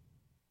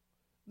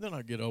 Then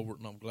I get over it,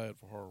 and I'm glad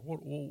for her.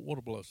 What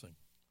a blessing.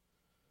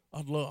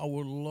 I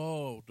would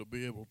love to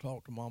be able to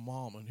talk to my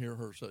mom and hear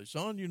her say,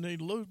 son, you need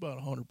to lose about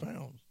 100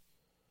 pounds.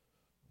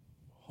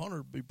 100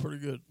 would be pretty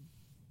good.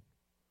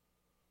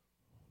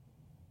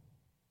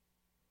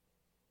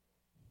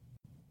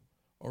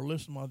 Or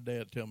listen to my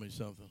dad tell me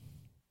something.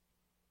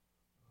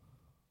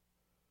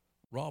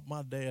 Rob,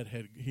 my dad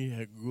had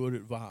good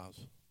advice.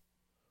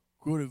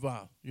 Good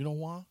advice. You know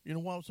why? You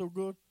know why it's so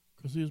good?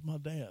 Because he was my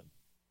dad.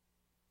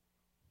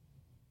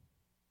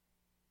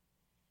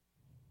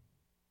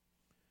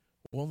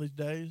 One of these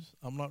days,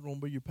 I'm not going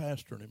to be your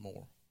pastor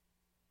anymore.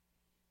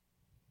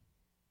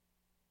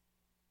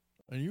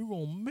 And you're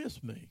going to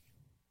miss me.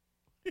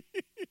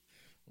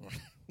 What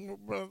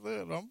about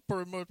that? I'm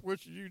pretty much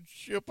wishing you'd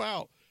ship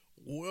out.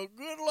 Well,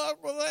 good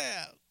luck with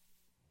that.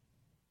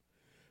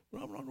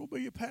 But I'm not going to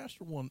be your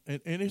pastor one.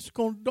 And it's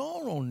going to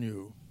dawn on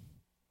you.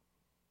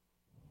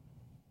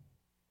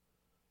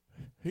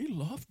 He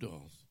loved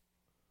us.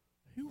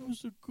 He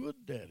was a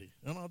good daddy.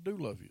 And I do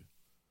love you.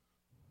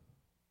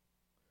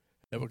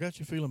 Have I got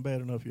you feeling bad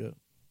enough yet?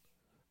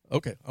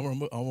 Okay, I'm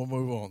gonna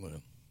move on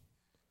then.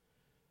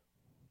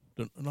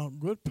 They're not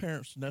good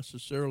parents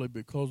necessarily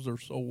because they're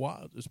so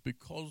wise. It's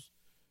because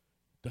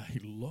they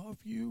love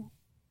you.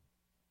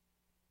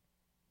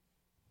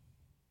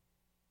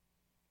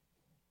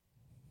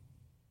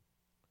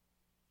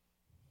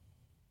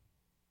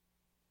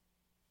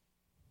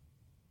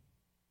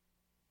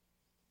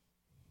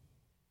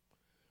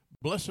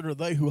 Blessed are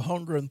they who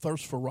hunger and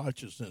thirst for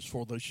righteousness,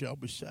 for they shall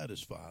be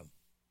satisfied.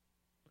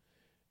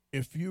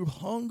 If you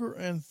hunger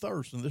and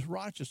thirst, and this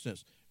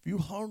righteousness, if you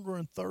hunger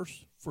and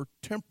thirst for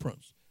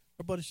temperance,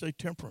 everybody say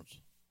temperance.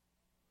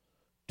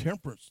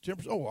 Temperance.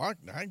 Oh, I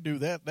can do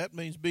that. That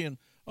means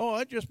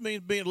that just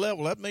means being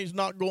level. That means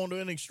not going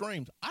to any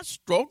extremes. I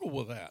struggle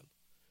with that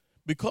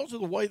because of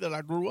the way that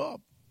I grew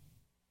up.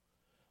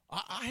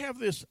 I have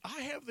this,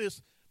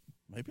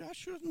 maybe I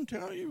shouldn't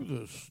tell you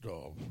this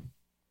stuff,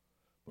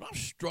 but I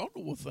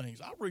struggle with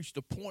things. I reached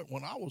a point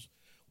when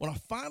I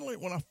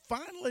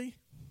finally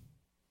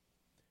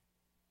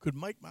could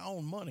make my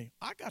own money.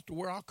 I got to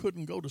where I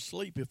couldn't go to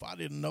sleep if I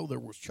didn't know there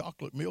was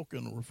chocolate milk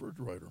in the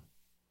refrigerator.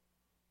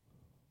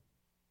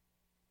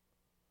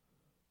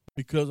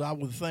 Because I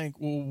would think,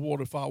 well,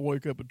 what if I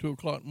wake up at 2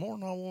 o'clock in the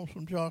morning, I want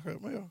some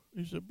chocolate milk?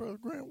 He said, Brother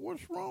Grant,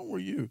 what's wrong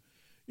with you?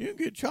 You can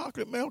get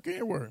chocolate milk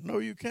anywhere. No,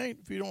 you can't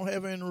if you don't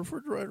have it in the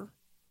refrigerator.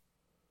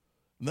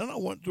 And then I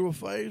went through a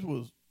phase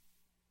with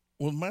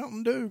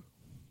Mountain Dew.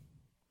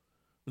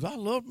 Because I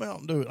love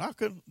Mountain Dew.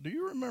 Do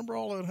you remember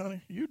all that,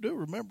 honey? You do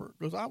remember.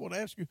 Because I would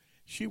ask you,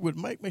 she would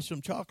make me some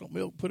chocolate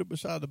milk, put it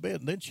beside the bed,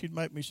 and then she'd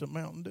make me some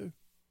Mountain Dew.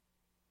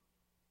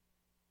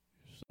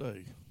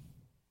 Say,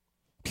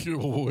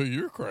 well,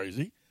 you're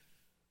crazy.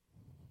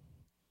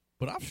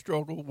 But I've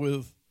struggled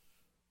with,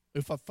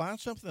 if I find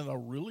something that I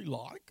really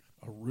like,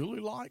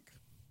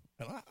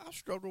 and I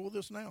struggle with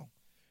this now.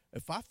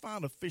 If I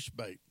find a fish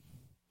bait,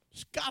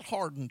 Scott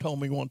Harden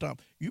told me one time,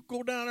 you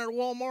go down there to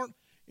Walmart,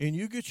 and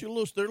you get your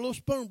little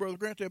spoon, Brother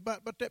Grant, they're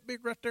about that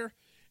big right there,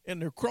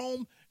 and they're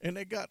chrome, and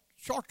they got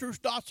chartreuse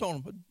dots on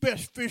them. The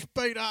best fish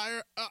bait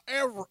I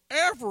ever.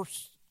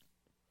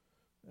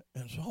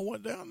 And so I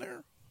went down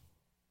there.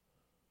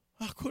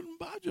 I couldn't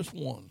buy just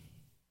one.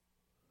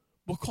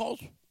 Because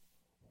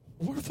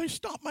what if they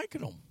stop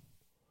making them?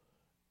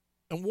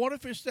 And what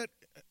if it's that,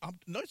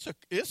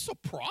 it's a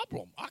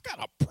problem. I got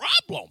a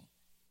problem.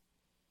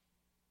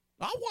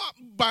 I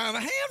want buying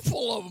a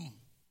handful of them.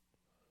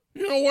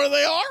 You know where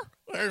they are?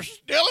 They're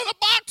still in a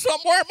box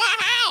somewhere in my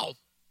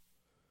house.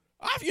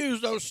 I've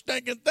used those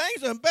stinking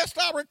things, and best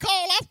I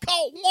recall, I've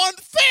caught one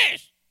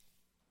fish.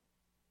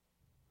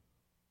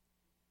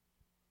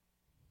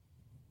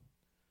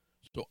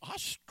 So I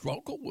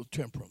struggle with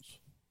temperance.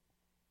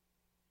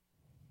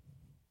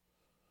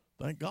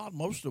 Thank God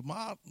most of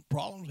my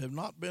problems have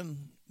not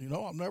been,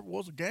 I never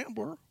was a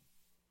gambler.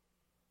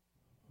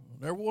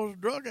 Never was a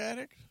drug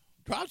addict.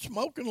 Tried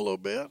smoking a little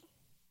bit.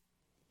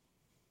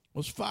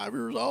 Was 5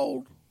 years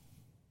old.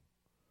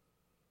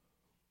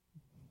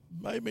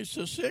 Made me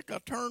so sick I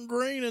turned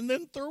green and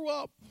then threw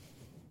up.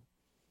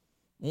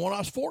 When I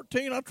was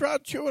 14, I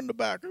tried chewing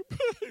tobacco.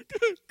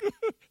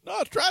 No,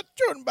 I tried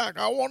chewing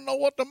tobacco. I want to know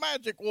what the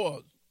magic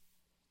was.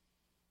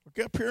 I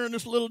kept hearing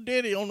this little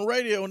ditty on the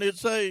radio, and it'd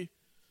say,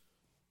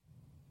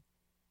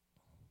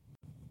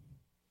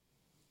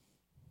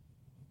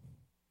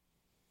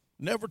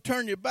 never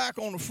turn your back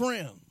on a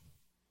friend.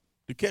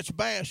 To catch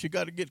bass, you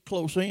got to get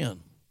close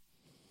in.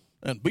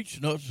 And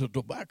beech nuts is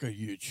tobacco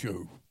you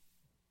chew.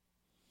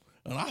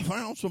 And I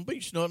found some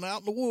beech nut out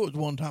in the woods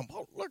one time.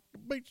 Oh, look, the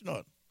beech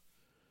nut.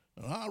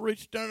 And I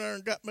reached down there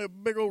and got me a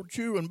big old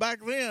chew. And back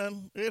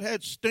then, it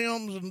had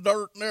stems and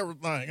dirt and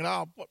everything. And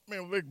I put me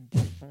a big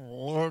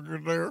lug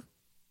in there.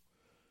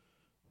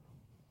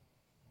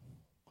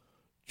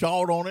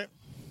 Chawed on it.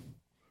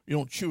 You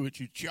don't chew it,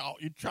 you chaw.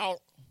 You chaw.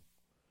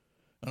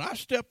 And I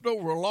stepped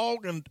over a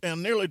log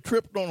and nearly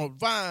tripped on a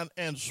vine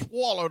and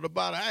swallowed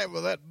about half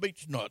of that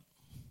beech nut.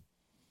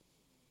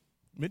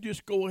 Let me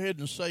just go ahead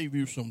and save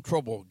you some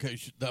trouble in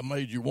case that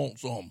made you want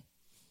some.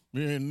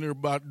 It ain't near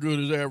about good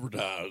as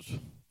advertised.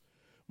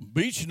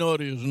 Beech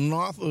nut is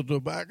not the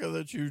tobacco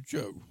that you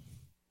chew.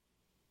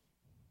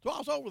 So I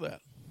was over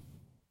that.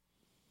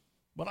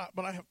 But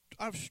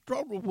I've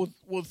struggled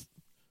with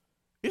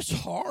it's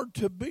hard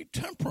to be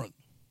temperate.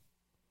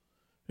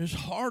 It's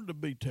hard to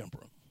be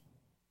temperate.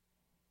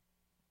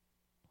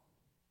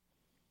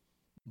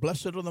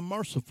 Blessed are the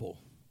merciful,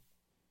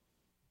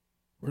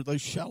 for they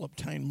shall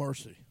obtain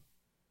mercy.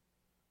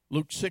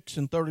 Luke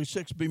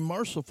 6:36, be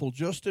merciful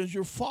just as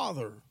your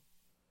Father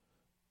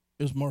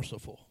is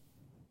merciful.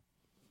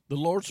 The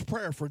Lord's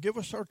Prayer, forgive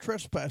us our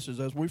trespasses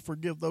as we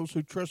forgive those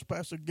who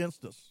trespass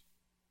against us.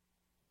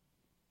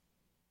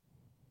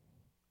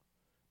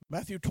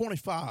 Matthew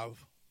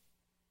 25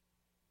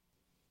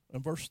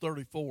 and verse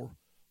 34.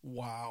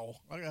 Wow,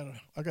 I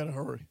gotta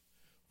hurry.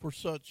 For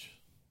such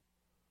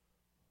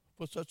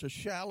a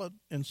shallow,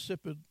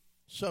 insipid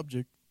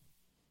subject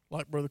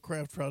like Brother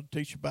Kraft tried to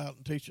teach about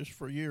and teach us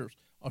for years.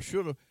 I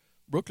should have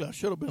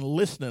been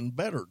listening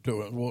better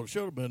to him. What I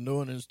should have been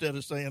doing instead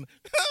of saying,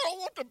 I don't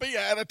want the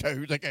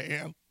Beatitudes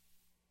again.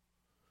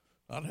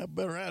 I'd have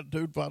better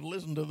attitude if I'd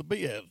listened to the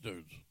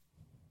Beatitudes.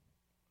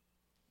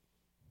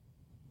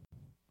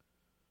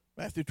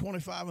 Matthew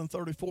 25 and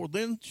 34,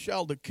 then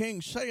shall the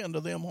king say unto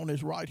them on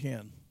his right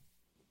hand,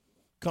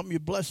 come, you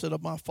blessed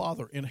of my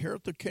Father,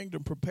 inherit the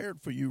kingdom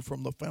prepared for you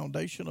from the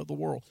foundation of the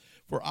world.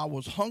 For I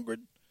was hungry,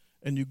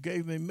 and you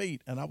gave me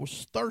meat, and I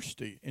was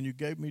thirsty, and you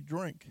gave me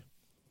drink.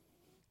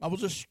 I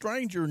was a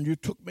stranger, and you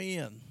took me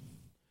in.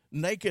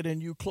 Naked,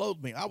 and you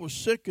clothed me. I was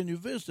sick, and you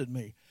visited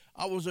me.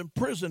 I was in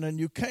prison, and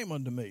you came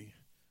unto me.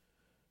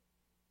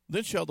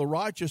 Then shall the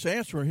righteous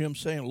answer him,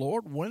 saying,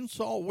 Lord, when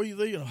saw we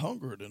thee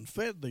hungered, and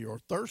fed thee, or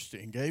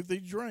thirsty, and gave thee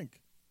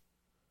drink?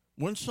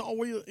 When saw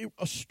we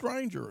a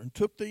stranger, and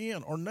took thee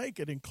in, or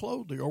naked, and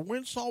clothed thee? Or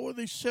when saw we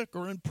thee sick,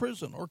 or in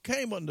prison, or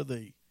came unto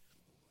thee?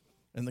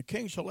 And the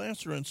king shall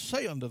answer and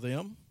say unto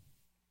them,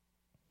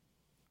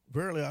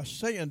 verily I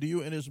say unto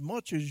you,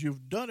 inasmuch as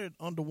you've done it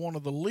unto one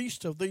of the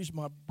least of these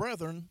my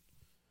brethren,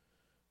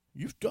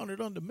 you've done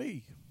it unto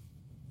me.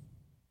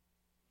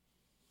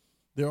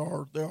 There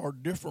are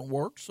different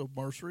works of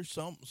mercy.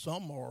 Some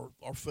are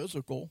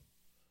physical,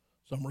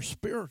 some are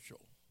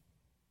spiritual.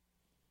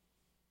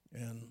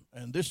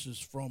 And this is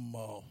from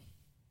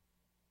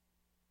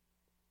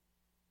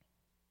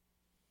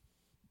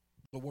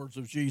the words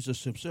of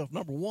Jesus himself.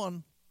 Number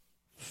one,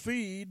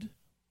 feed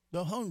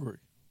the hungry.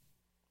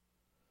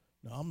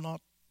 Now I'm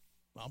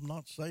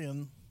not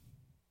saying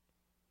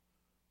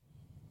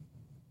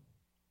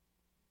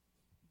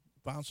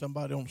find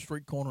somebody on the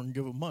street corner and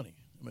give them money.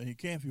 I mean, you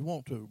can if you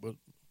want to, but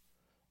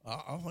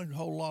I think a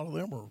whole lot of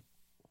them are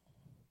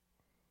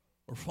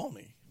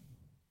phony.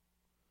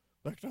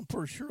 In fact, I'm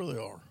pretty sure they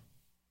are.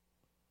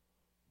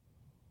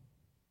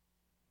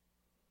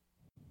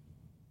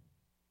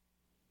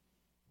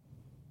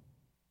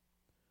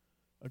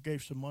 I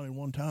gave some money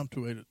one time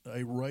to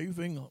a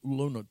raving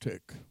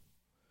lunatic,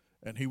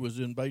 and he was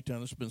in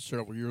Baytown. It's been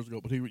several years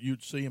ago, but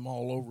you'd see him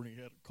all over, and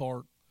he had a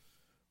cart,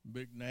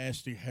 big,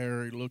 nasty,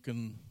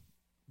 hairy-looking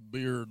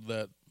beard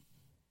that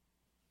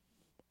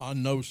I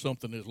know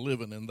something is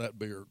living in that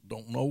beard.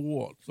 Don't know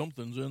what.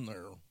 Something's in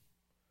there.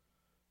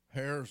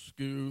 Hair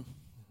skew,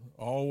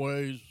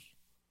 always.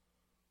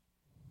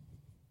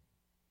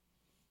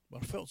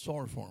 But I felt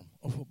sorry for him.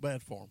 I felt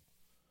bad for him.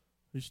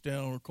 He's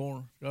standing on the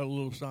corner, got a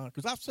little sign.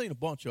 Because I've seen a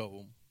bunch of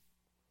them.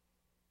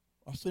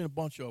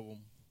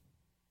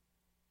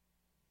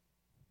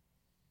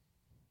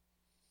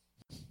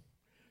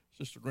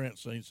 Sister Grant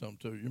seen some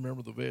too. You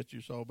remember the vet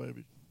you saw,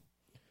 baby?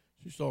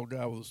 She saw a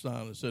guy with a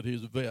sign that said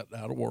he's a vet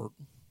out of work.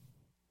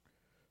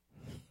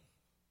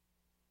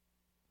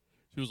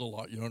 She was a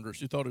lot younger.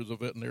 She thought he was a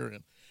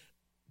veterinarian.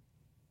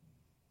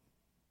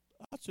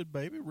 I said,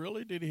 baby,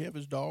 really? Did he have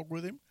his dog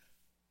with him?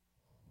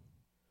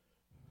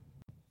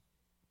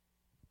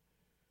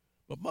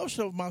 But most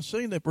of them I've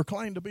seen that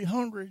proclaim to be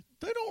hungry,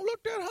 they don't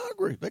look that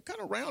hungry. They kind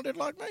of rounded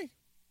like me.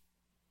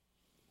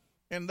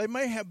 And they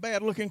may have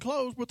bad-looking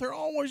clothes, but they're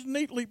always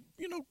neatly,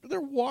 they're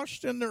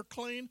washed and they're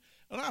clean.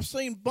 And I've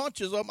seen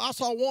bunches of them. I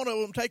saw one of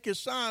them take his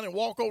sign and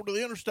walk over to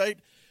the interstate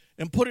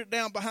and put it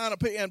down behind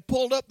and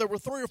pulled up. There were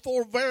 3 or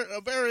 4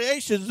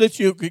 variations that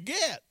you could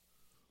get.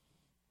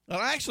 And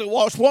I actually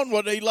watched one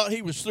when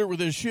he was through with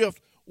his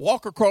shift,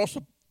 walk across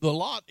the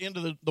lot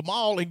into the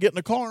mall and get in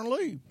the car and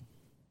leave.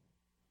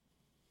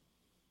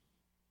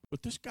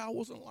 But this guy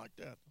wasn't like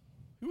that.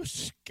 He was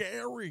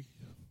scary.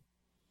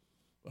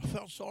 I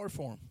felt sorry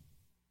for him.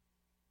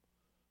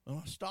 And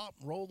I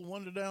stopped and rolled the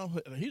window down.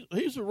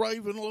 He's a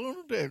raving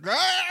lunatic.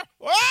 Ah!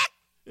 What?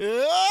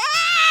 Ah!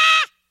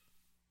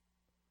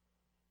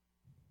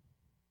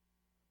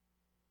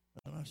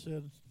 And I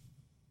said,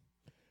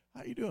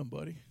 how you doing,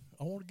 buddy?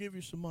 I want to give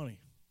you some money.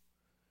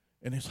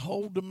 And his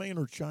whole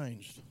demeanor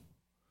changed.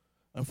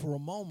 And for a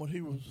moment,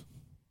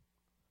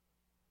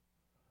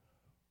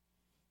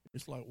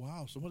 it's like,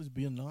 wow, somebody's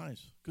being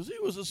nice. Because he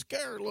was a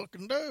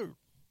scary-looking dude.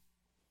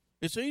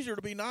 It's easier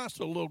to be nice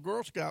to a little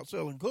Girl Scout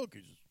selling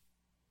cookies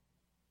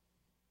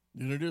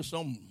than it is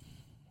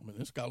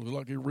this guy looks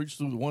like he reached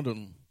through the window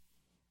and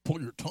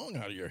pull your tongue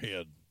out of your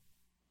head.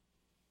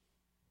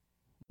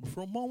 But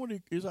for a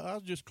moment, his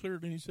eyes just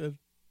cleared and he said,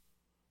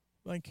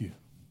 thank you.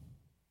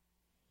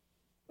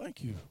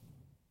 Thank you.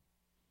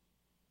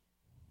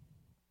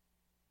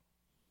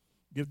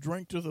 Give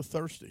drink to the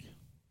thirsty.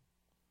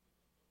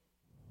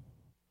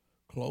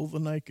 Clothe the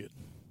naked.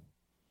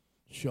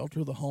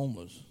 Shelter the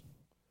homeless.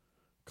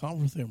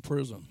 Comfort the in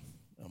prison.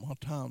 And my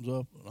time's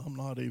up,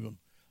 and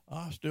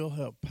I still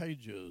have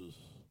pages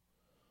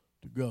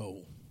to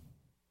go.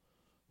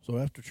 So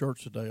after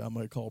church today, I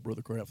may call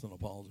Brother Kraft and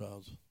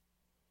apologize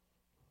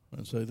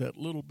and say that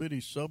little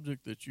bitty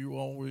subject that you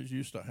always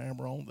used to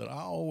hammer on, that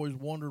I always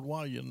wondered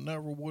why you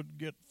never would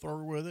get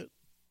through with it.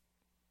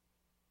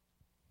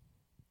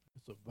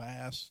 It's a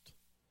vast,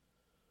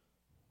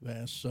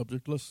 vast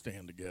subject. Let's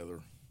stand together.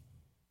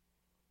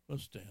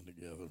 Let's stand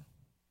together.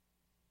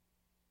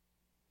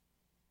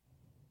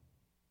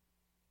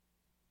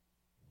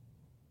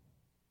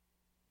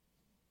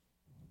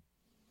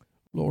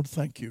 Lord,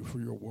 thank you for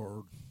your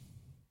word.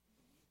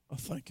 I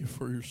thank you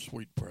for your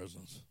sweet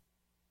presence.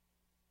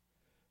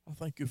 I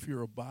thank you for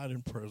your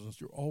abiding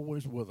presence. You're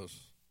always with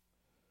us.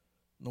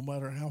 No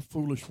matter how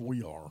foolish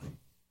we are,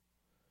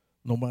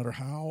 no matter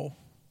how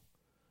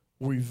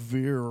we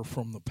veer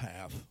from the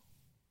path,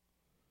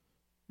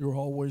 you're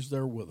always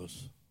there with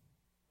us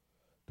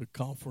to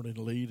comfort and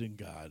lead and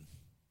guide.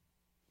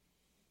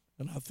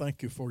 And I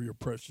thank you for your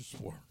precious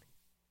word.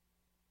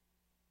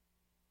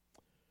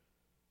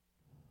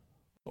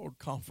 Lord,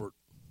 comfort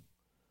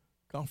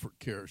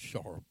Kara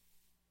Sharp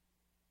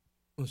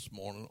this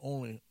morning.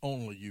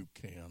 Only you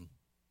can.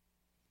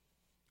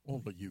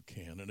 Only you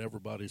can. And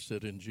everybody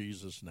said in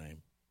Jesus'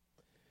 name.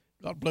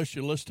 God bless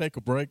you. Let's take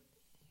a break.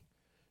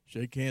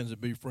 Shake hands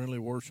and be friendly.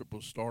 Worship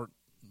will start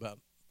about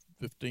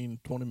 15,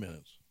 20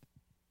 minutes.